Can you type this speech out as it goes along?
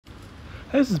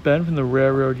This is Ben from the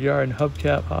Railroad Yard and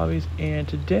Hubcap Hobbies, and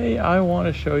today I want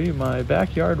to show you my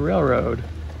backyard railroad.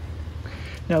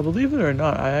 Now, believe it or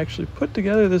not, I actually put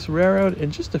together this railroad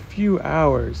in just a few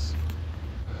hours.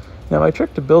 Now, my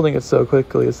trick to building it so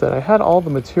quickly is that I had all the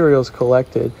materials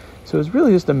collected, so it was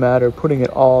really just a matter of putting it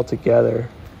all together.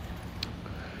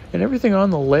 And everything on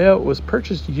the layout was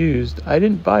purchased used. I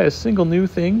didn't buy a single new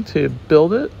thing to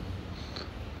build it.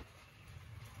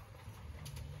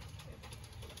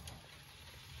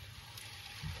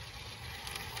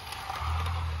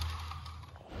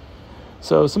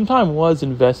 So some time was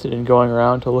invested in going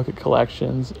around to look at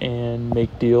collections and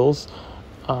make deals.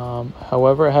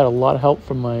 However, I had a lot of help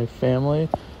from my family,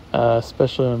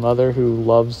 especially my mother, who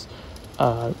loves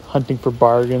hunting for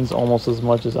bargains almost as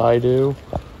much as I do.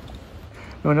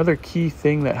 Now, another key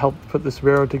thing that helped put this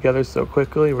railroad together so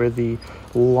quickly were the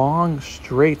long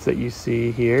straights that you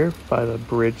see here by the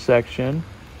bridge section.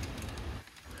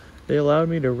 They allowed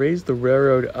me to raise the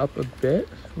railroad up a bit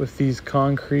with these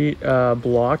concrete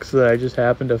blocks that I just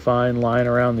happened to find lying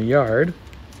around the yard.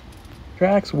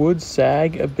 Tracks would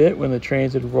sag a bit when the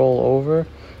trains would roll over.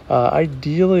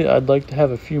 Ideally, I'd like to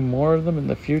have a few more of them in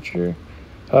the future.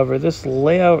 However, this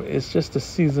layout is just a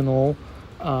seasonal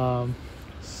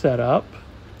setup.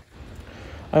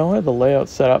 I only had the layout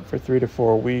set up for 3 to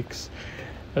 4 weeks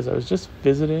as I was just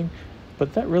visiting,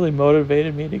 but that really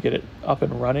motivated me to get it up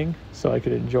and running so I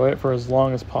could enjoy it for as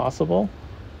long as possible.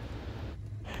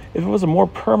 If it was a more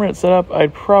permanent setup,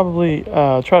 I'd probably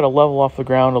try to level off the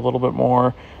ground a little bit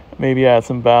more, maybe add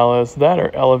some ballast, that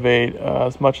or elevate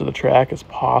as much of the track as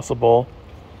possible.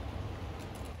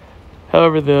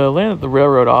 However, the land that the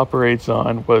railroad operates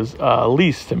on was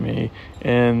leased to me,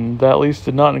 and that lease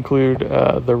did not include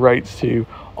the rights to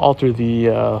alter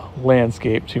the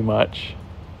landscape too much.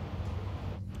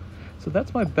 So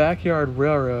that's my backyard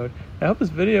railroad. I hope this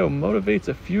video motivates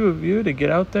a few of you to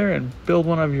get out there and build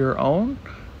one of your own.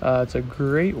 It's a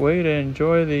great way to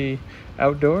enjoy the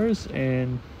outdoors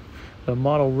and the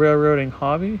model railroading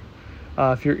hobby.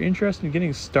 If you're interested in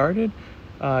getting started,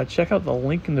 check out the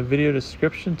link in the video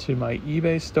description to my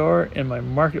eBay store and my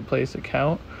marketplace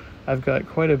account. I've got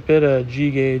quite a bit of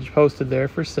G-Gauge posted there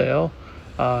for sale.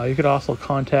 You could also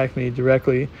contact me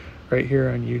directly right here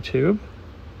on YouTube.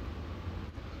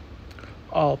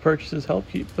 All purchases help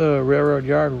keep the railroad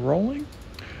yard rolling.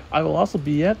 I will also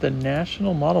be at the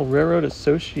National Model Railroad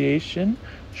Association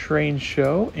Train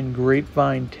Show in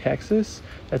Grapevine, Texas.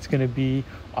 That's going to be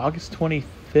August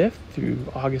 25th through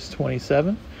August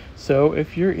 27th. So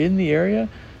if you're in the area,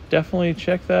 definitely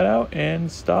check that out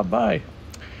and stop by.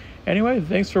 Anyway,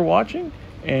 thanks for watching,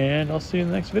 and I'll see you in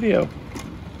the next video.